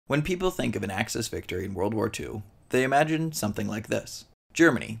When people think of an Axis victory in World War II, they imagine something like this.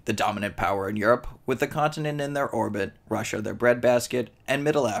 Germany, the dominant power in Europe, with the continent in their orbit, Russia their breadbasket, and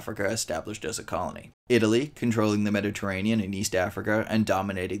Middle Africa established as a colony. Italy, controlling the Mediterranean and East Africa and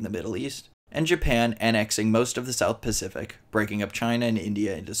dominating the Middle East. And Japan annexing most of the South Pacific, breaking up China and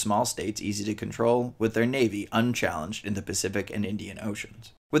India into small states easy to control, with their navy unchallenged in the Pacific and Indian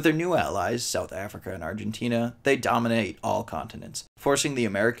Oceans. With their new allies, South Africa and Argentina, they dominate all continents, forcing the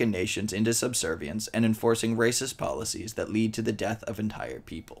American nations into subservience and enforcing racist policies that lead to the death of entire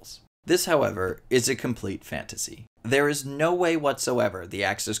peoples. This, however, is a complete fantasy. There is no way whatsoever the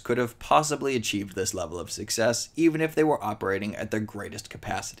Axis could have possibly achieved this level of success, even if they were operating at their greatest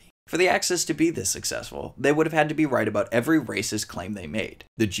capacity. For the Axis to be this successful, they would have had to be right about every racist claim they made.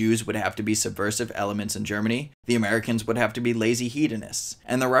 The Jews would have to be subversive elements in Germany, the Americans would have to be lazy hedonists,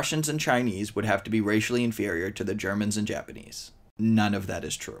 and the Russians and Chinese would have to be racially inferior to the Germans and Japanese. None of that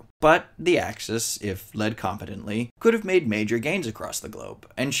is true. But the Axis, if led competently, could have made major gains across the globe,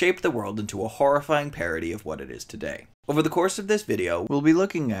 and shaped the world into a horrifying parody of what it is today. Over the course of this video, we'll be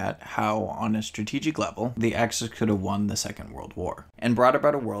looking at how, on a strategic level, the Axis could have won the Second World War, and brought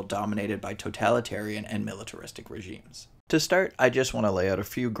about a world dominated by totalitarian and militaristic regimes. To start, I just want to lay out a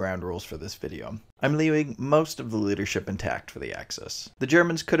few ground rules for this video. I'm leaving most of the leadership intact for the Axis. The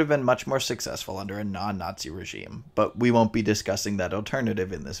Germans could have been much more successful under a non-Nazi regime, but we won't be discussing that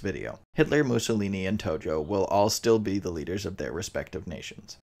alternative in this video. Hitler, Mussolini, and Tojo will all still be the leaders of their respective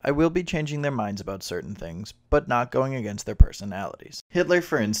nations. I will be changing their minds about certain things, but not going against their personalities. Hitler,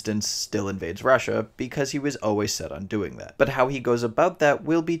 for instance, still invades Russia because he was always set on doing that, but how he goes about that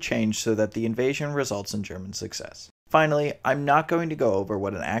will be changed so that the invasion results in German success. Finally, I'm not going to go over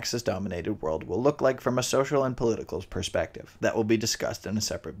what an Axis-dominated world will look like from a social and political perspective. That will be discussed in a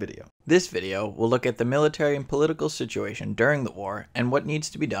separate video. This video will look at the military and political situation during the war and what needs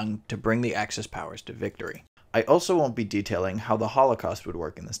to be done to bring the Axis powers to victory. I also won't be detailing how the Holocaust would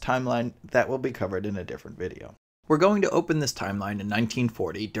work in this timeline. That will be covered in a different video. We're going to open this timeline in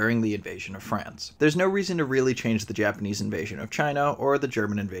 1940 during the invasion of France. There's no reason to really change the Japanese invasion of China or the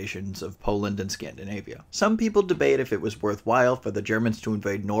German invasions of Poland and Scandinavia. Some people debate if it was worthwhile for the Germans to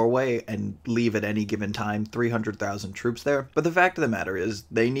invade Norway and leave at any given time 300,000 troops there, but the fact of the matter is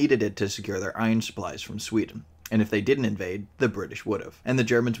they needed it to secure their iron supplies from Sweden. And if they didn't invade, the British would have, and the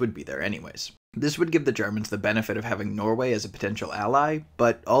Germans would be there anyways. This would give the Germans the benefit of having Norway as a potential ally,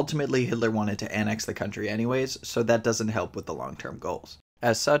 but ultimately Hitler wanted to annex the country anyways, so that doesn't help with the long-term goals.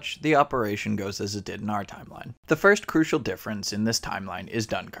 As such, the operation goes as it did in our timeline. The first crucial difference in this timeline is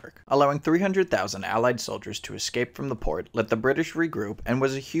Dunkirk. Allowing 300,000 Allied soldiers to escape from the port let the British regroup and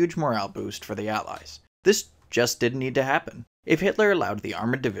was a huge morale boost for the Allies. This just didn't need to happen. If Hitler allowed the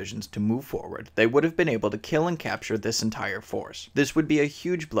armored divisions to move forward, they would have been able to kill and capture this entire force. This would be a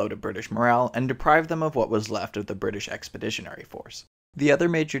huge blow to British morale and deprive them of what was left of the British Expeditionary Force. The other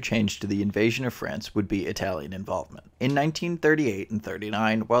major change to the invasion of France would be Italian involvement. In 1938 and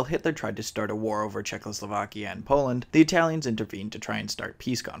 39, while Hitler tried to start a war over Czechoslovakia and Poland, the Italians intervened to try and start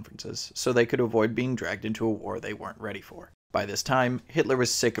peace conferences, so they could avoid being dragged into a war they weren't ready for. By this time, Hitler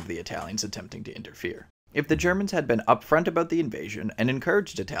was sick of the Italians attempting to interfere. If the Germans had been upfront about the invasion and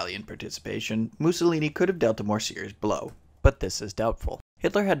encouraged Italian participation, Mussolini could have dealt a more serious blow, but this is doubtful.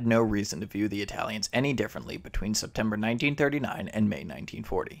 Hitler had no reason to view the Italians any differently between September 1939 and May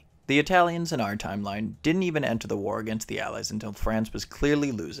 1940. The Italians in our timeline didn't even enter the war against the Allies until France was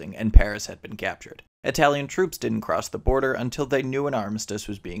clearly losing and Paris had been captured. Italian troops didn't cross the border until they knew an armistice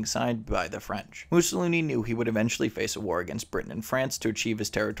was being signed by the French. Mussolini knew he would eventually face a war against Britain and France to achieve his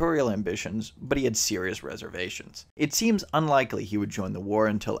territorial ambitions, but he had serious reservations. It seems unlikely he would join the war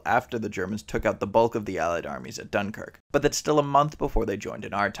until after the Germans took out the bulk of the Allied armies at Dunkirk, but that's still a month before they joined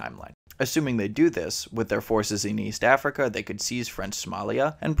in our timeline. Assuming they do this, with their forces in East Africa, they could seize French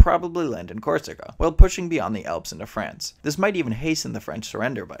Somalia and probably land in Corsica, while pushing beyond the Alps into France. This might even hasten the French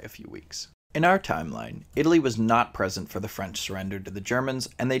surrender by a few weeks. In our timeline, Italy was not present for the French surrender to the Germans,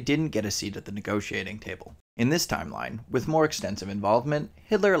 and they didn't get a seat at the negotiating table. In this timeline, with more extensive involvement,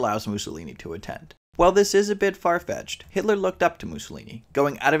 Hitler allows Mussolini to attend. While this is a bit far-fetched, Hitler looked up to Mussolini,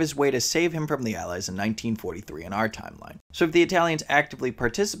 going out of his way to save him from the Allies in 1943 in our timeline. So if the Italians actively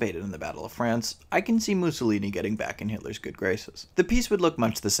participated in the Battle of France, I can see Mussolini getting back in Hitler's good graces. The peace would look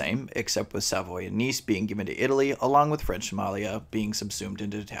much the same, except with Savoy and Nice being given to Italy, along with French Somalia being subsumed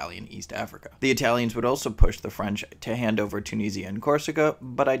into Italian East Africa. The Italians would also push the French to hand over Tunisia and Corsica,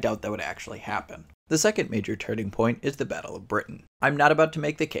 but I doubt that would actually happen. The second major turning point is the Battle of Britain. I'm not about to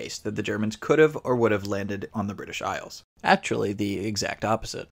make the case that the Germans could have or would have landed on the British Isles. Actually, the exact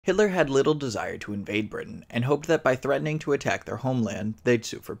opposite. Hitler had little desire to invade Britain and hoped that by threatening to attack their homeland, they'd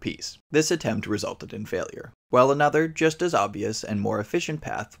sue for peace. This attempt resulted in failure, while another, just as obvious and more efficient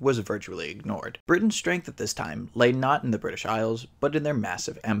path was virtually ignored. Britain's strength at this time lay not in the British Isles, but in their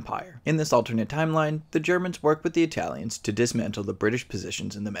massive empire. In this alternate timeline, the Germans worked with the Italians to dismantle the British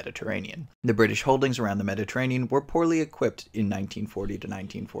positions in the Mediterranean. The British holdings around the Mediterranean were poorly equipped in 1940 to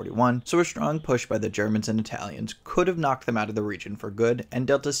 1941, so a strong push by the Germans and Italians could have knocked them out of the region for good and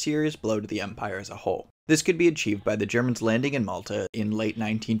dealt a serious blow to the empire as a whole. This could be achieved by the Germans landing in Malta in late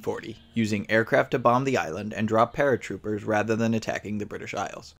 1940, using aircraft to bomb the island and drop paratroopers rather than attacking the British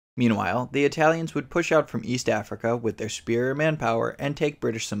Isles. Meanwhile, the Italians would push out from East Africa with their superior manpower and take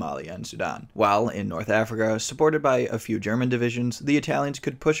British Somalia and Sudan, while in North Africa, supported by a few German divisions, the Italians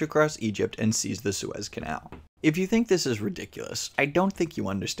could push across Egypt and seize the Suez Canal. If you think this is ridiculous, I don't think you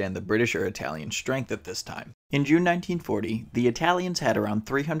understand the British or Italian strength at this time. In June 1940, the Italians had around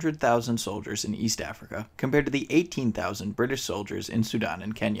 300,000 soldiers in East Africa, compared to the 18,000 British soldiers in Sudan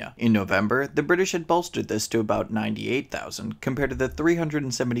and Kenya. In November, the British had bolstered this to about 98,000, compared to the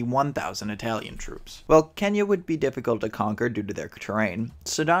 371,000 Italian troops. While Kenya would be difficult to conquer due to their terrain,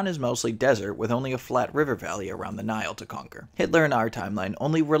 Sudan is mostly desert with only a flat river valley around the Nile to conquer. Hitler in our timeline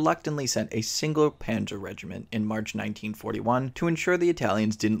only reluctantly sent a single panzer regiment in March 1941 to ensure the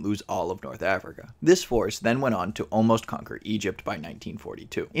Italians didn't lose all of North Africa. This force then went on to almost conquer Egypt by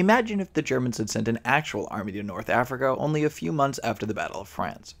 1942. Imagine if the Germans had sent an actual army to North Africa only a few months after the Battle of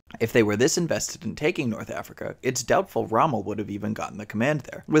France. If they were this invested in taking North Africa, it's doubtful Rommel would have even gotten the command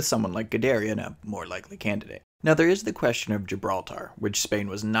there, with someone like Guderian a more likely candidate. Now there is the question of Gibraltar, which Spain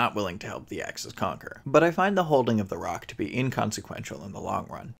was not willing to help the Axis conquer, but I find the holding of the rock to be inconsequential in the long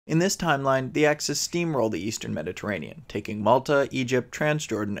run. In this timeline, the Axis steamrolled the eastern Mediterranean, taking Malta, Egypt,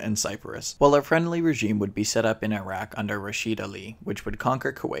 Transjordan, and Cyprus, while a friendly regime would be set up in Iraq under Rashid Ali, which would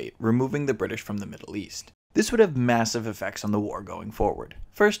conquer Kuwait, removing the British from the Middle East. This would have massive effects on the war going forward.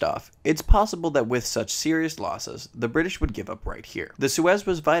 First off, it's possible that with such serious losses, the British would give up right here. The Suez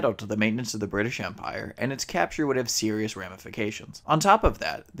was vital to the maintenance of the British Empire, and its capture would have serious ramifications. On top of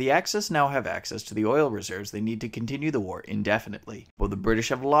that, the Axis now have access to the oil reserves they need to continue the war indefinitely, while the British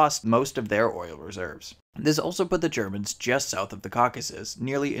have lost most of their oil reserves. This also put the Germans just south of the Caucasus,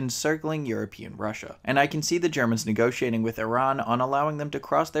 nearly encircling European Russia, and I can see the Germans negotiating with Iran on allowing them to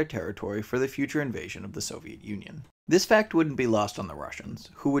cross their territory for the future invasion of the Soviet Union. This fact wouldn't be lost on the Russians,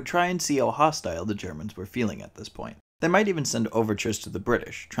 who would try and see how hostile the Germans were feeling at this point. They might even send overtures to the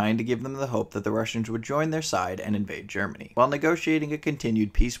British, trying to give them the hope that the Russians would join their side and invade Germany, while negotiating a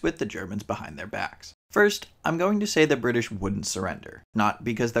continued peace with the Germans behind their backs. First, I'm going to say the British wouldn't surrender, not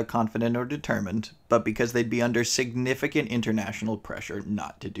because they're confident or determined, but because they'd be under significant international pressure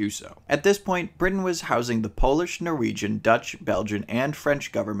not to do so. At this point, Britain was housing the Polish, Norwegian, Dutch, Belgian, and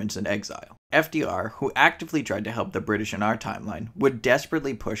French governments in exile. FDR, who actively tried to help the British in our timeline, would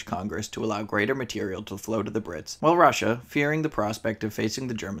desperately push Congress to allow greater material to flow to the Brits, while Russia, fearing the prospect of facing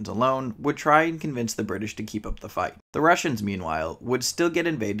the Germans alone, would try and convince the British to keep up the fight. The Russians, meanwhile, would still get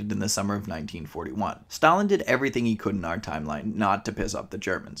invaded in the summer of 1941. Stalin did everything he could in our timeline not to piss off the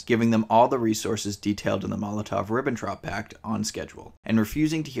Germans, giving them all the resources detailed in the Molotov-Ribbentrop Pact on schedule, and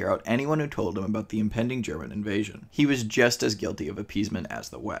refusing to hear out anyone who told him about the impending German invasion. He was just as guilty of appeasement as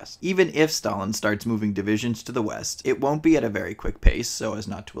the West. Even if Stalin starts moving divisions to the west, it won't be at a very quick pace so as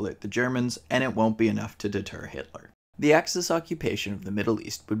not to alert the Germans, and it won't be enough to deter Hitler. The Axis occupation of the Middle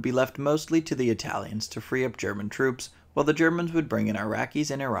East would be left mostly to the Italians to free up German troops, while the Germans would bring in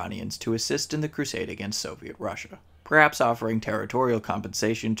Iraqis and Iranians to assist in the crusade against Soviet Russia, perhaps offering territorial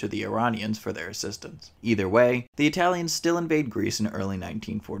compensation to the Iranians for their assistance. Either way, the Italians still invade Greece in early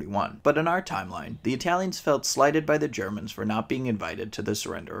 1941, but in our timeline, the Italians felt slighted by the Germans for not being invited to the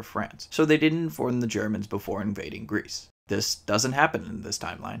surrender of France, so they didn't inform the Germans before invading Greece. This doesn't happen in this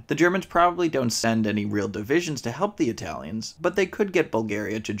timeline. The Germans probably don't send any real divisions to help the Italians, but they could get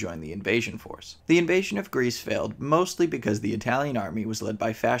Bulgaria to join the invasion force. The invasion of Greece failed mostly because the Italian army was led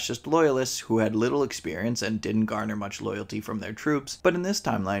by fascist loyalists who had little experience and didn't garner much loyalty from their troops, but in this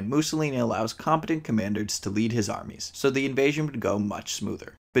timeline, Mussolini allows competent commanders to lead his armies, so the invasion would go much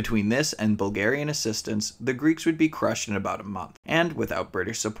smoother. Between this and Bulgarian assistance, the Greeks would be crushed in about a month, and without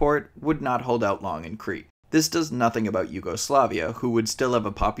British support, would not hold out long in Crete. This does nothing about Yugoslavia, who would still have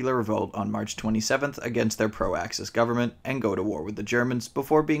a popular revolt on March 27th against their pro-Axis government and go to war with the Germans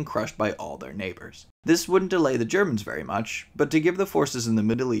before being crushed by all their neighbors. This wouldn't delay the Germans very much, but to give the forces in the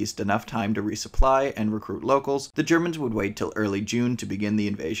Middle East enough time to resupply and recruit locals, the Germans would wait till early June to begin the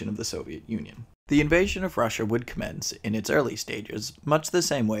invasion of the Soviet Union. The invasion of Russia would commence, in its early stages, much the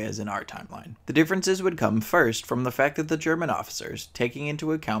same way as in our timeline. The differences would come first from the fact that the German officers, taking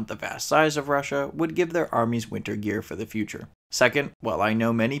into account the vast size of Russia, would give their armies winter gear for the future. Second, while I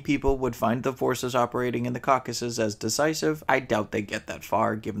know many people would find the forces operating in the Caucasus as decisive, I doubt they get that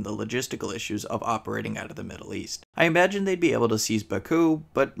far given the logistical issues of operating out of the Middle East. I imagine they'd be able to seize Baku,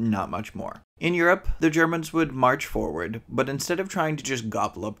 but not much more. In Europe, the Germans would march forward, but instead of trying to just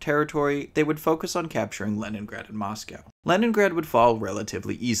gobble up territory, they would focus on capturing Leningrad and Moscow. Leningrad would fall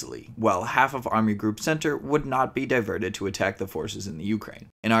relatively easily, while half of Army Group Center would not be diverted to attack the forces in the Ukraine.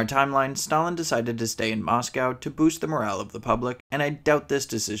 In our timeline, Stalin decided to stay in Moscow to boost the morale of the public, and I doubt this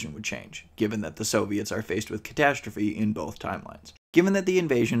decision would change, given that the Soviets are faced with catastrophe in both timelines. Given that the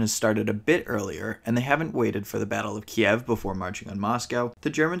invasion has started a bit earlier, and they haven't waited for the Battle of Kiev before marching on Moscow, the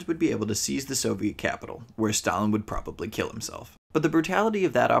Germans would be able to seize the Soviet capital, where Stalin would probably kill himself. But the brutality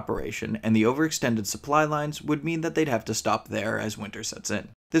of that operation and the overextended supply lines would mean that they'd have to stop there as winter sets in.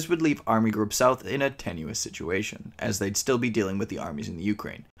 This would leave Army Group South in a tenuous situation, as they'd still be dealing with the armies in the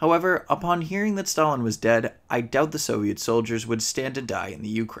Ukraine. However, upon hearing that Stalin was dead, I doubt the Soviet soldiers would stand to die in the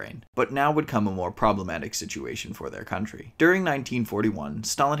Ukraine, but now would come a more problematic situation for their country. During 1941,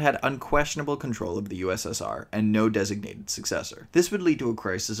 Stalin had unquestionable control of the USSR and no designated successor. This would lead to a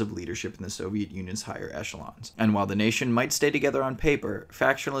crisis of leadership in the Soviet Union's higher echelons, and while the nation might stay together on paper,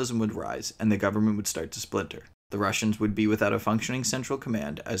 factionalism would rise and the government would start to splinter. The Russians would be without a functioning central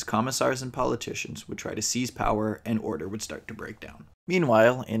command as commissars and politicians would try to seize power and order would start to break down.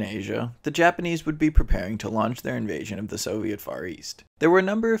 Meanwhile, in Asia, the Japanese would be preparing to launch their invasion of the Soviet Far East. There were a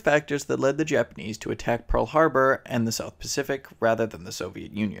number of factors that led the Japanese to attack Pearl Harbor and the South Pacific rather than the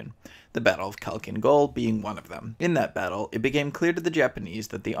Soviet Union, the Battle of Khalkhin Gol being one of them. In that battle, it became clear to the Japanese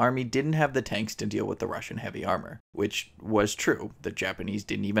that the army didn't have the tanks to deal with the Russian heavy armor, which was true. The Japanese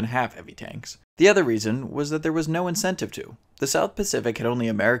didn't even have heavy tanks. The other reason was that there was no incentive to. The South Pacific had only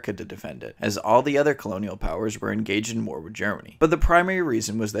America to defend it, as all the other colonial powers were engaged in war with Germany. But the primary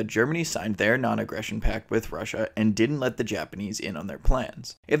reason was that Germany signed their non-aggression pact with Russia and didn't let the Japanese in on their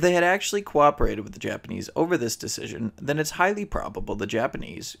plans. If they had actually cooperated with the Japanese over this decision, then it's highly probable the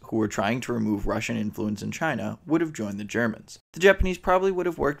Japanese, who were trying to remove Russian influence in China, would have joined the Germans. The Japanese probably would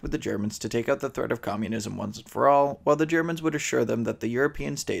have worked with the Germans to take out the threat of communism once and for all, while the Germans would assure them that the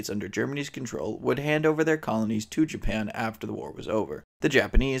European states under Germany's control would hand over their colonies to Japan after the war was over. The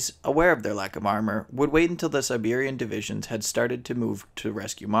Japanese, aware of their lack of armor, would wait until the Siberian divisions had started to move to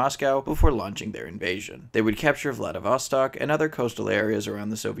rescue Moscow before launching their invasion. They would capture Vladivostok and other coastal areas around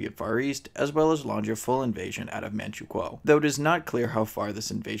the Soviet Far East, as well as launch a full invasion out of Manchukuo, though it is not clear how far this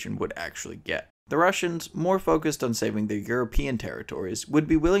invasion would actually get. The Russians, more focused on saving their European territories, would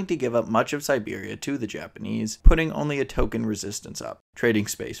be willing to give up much of Siberia to the Japanese, putting only a token resistance up, trading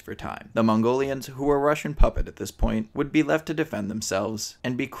space for time. The Mongolians, who were a Russian puppet at this point, would be left to defend themselves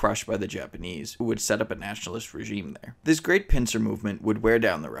and be crushed by the Japanese, who would set up a nationalist regime there. This great pincer movement would wear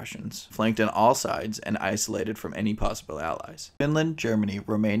down the Russians, flanked on all sides and isolated from any possible allies. Finland, Germany,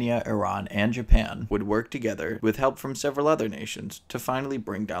 Romania, Iran, and Japan would work together with help from several other nations to finally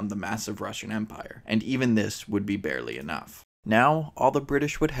bring down the massive Russian Empire. And even this would be barely enough. Now, all the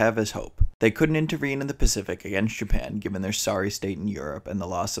British would have is hope. They couldn't intervene in the Pacific against Japan given their sorry state in Europe and the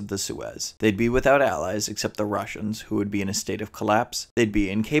loss of the Suez. They'd be without allies except the Russians, who would be in a state of collapse. They'd be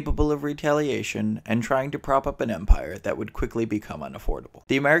incapable of retaliation and trying to prop up an empire that would quickly become unaffordable.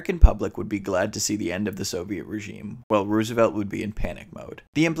 The American public would be glad to see the end of the Soviet regime, while Roosevelt would be in panic mode.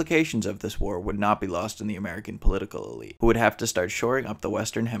 The implications of this war would not be lost in the American political elite, who would have to start shoring up the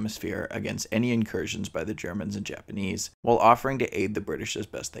Western Hemisphere against any incursions by the Germans and Japanese, while offering to aid the British as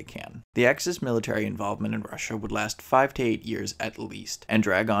best they can. The Axis military involvement in Russia would last 5 to 8 years at least, and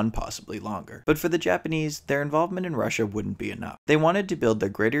drag on possibly longer. But for the Japanese, their involvement in Russia wouldn't be enough. They wanted to build their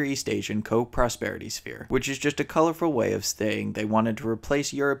Greater East Asian co-prosperity sphere, which is just a colorful way of saying they wanted to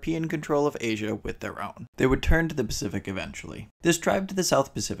replace European control of Asia with their own. They would turn to the Pacific eventually. This drive to the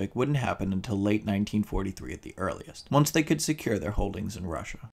South Pacific wouldn't happen until late 1943 at the earliest, once they could secure their holdings in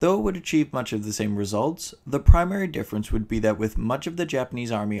Russia. Though it would achieve much of the same results, the primary difference would be that with much of the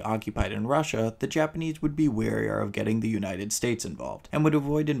Japanese army occupied in Russia, the Japanese would be warier of getting the United States involved, and would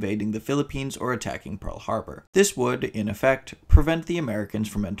avoid invading the Philippines or attacking Pearl Harbor. This would, in effect, prevent the Americans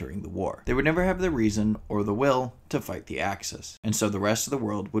from entering the war. They would never have the reason or the will to fight the Axis, and so the rest of the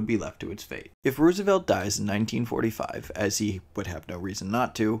world would be left to its fate. If Roosevelt dies in 1945, as he would have no reason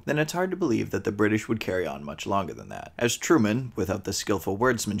not to, then it's hard to believe that the British would carry on much longer than that, as Truman, without the skillful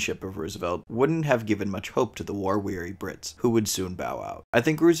wordsmanship of Roosevelt, wouldn't have given much hope to the war-weary Brits, who would soon bow out. I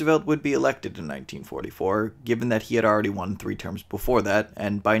think Roosevelt would be elected in 1944, given that he had already won 3 terms before that,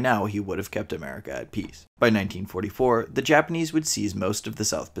 and by now he would have kept America at peace. By 1944, the Japanese would seize most of the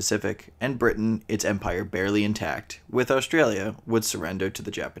South Pacific, and Britain, its empire barely intact, with Australia, would surrender to the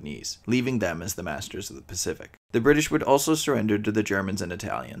Japanese, leaving them as the masters of the Pacific. The British would also surrender to the Germans and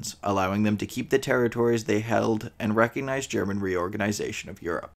Italians, allowing them to keep the territories they held and recognize German reorganization of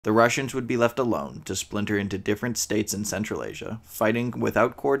Europe. The Russians would be left alone to splinter into different states in Central Asia, fighting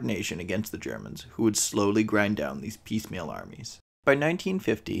without coordination against the Germans, who would slowly grind down these piecemeal armies. By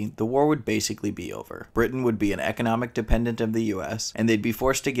 1950, the war would basically be over. Britain would be an economic dependent of the US, and they'd be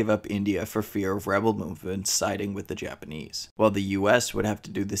forced to give up India for fear of rebel movements siding with the Japanese, while the US would have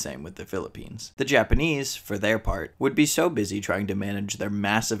to do the same with the Philippines. The Japanese, for their part, would be so busy trying to manage their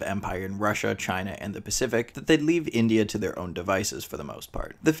massive empire in Russia, China, and the Pacific that they'd leave India to their own devices for the most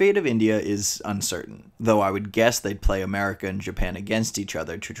part. The fate of India is uncertain, though I would guess they'd play America and Japan against each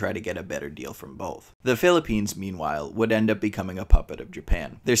other to try to get a better deal from both. The Philippines, meanwhile, would end up becoming a puppet of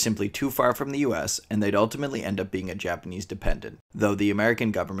Japan. They're simply too far from the US, and they'd ultimately end up being a Japanese dependent, though the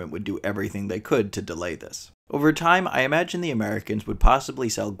American government would do everything they could to delay this. Over time, I imagine the Americans would possibly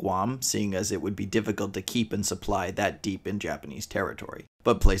sell Guam, seeing as it would be difficult to keep and supply that deep in Japanese territory.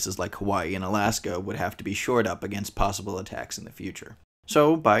 But places like Hawaii and Alaska would have to be shored up against possible attacks in the future.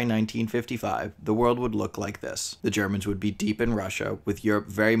 So, by 1955, the world would look like this. The Germans would be deep in Russia, with Europe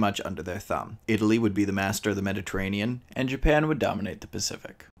very much under their thumb. Italy would be the master of the Mediterranean, and Japan would dominate the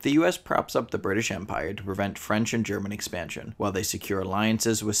Pacific. The US props up the British Empire to prevent French and German expansion, while they secure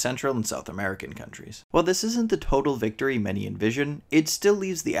alliances with Central and South American countries. While this isn't the total victory many envision, it still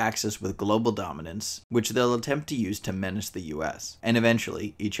leaves the Axis with global dominance, which they'll attempt to use to menace the US, and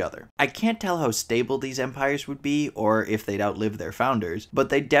eventually each other. I can't tell how stable these empires would be, or if they'd outlive their founders, but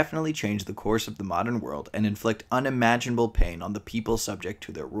they definitely change the course of the modern world and inflict unimaginable pain on the people subject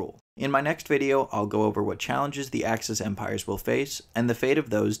to their rule. In my next video, I'll go over what challenges the Axis empires will face, and the fate of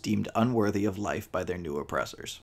those deemed unworthy of life by their new oppressors.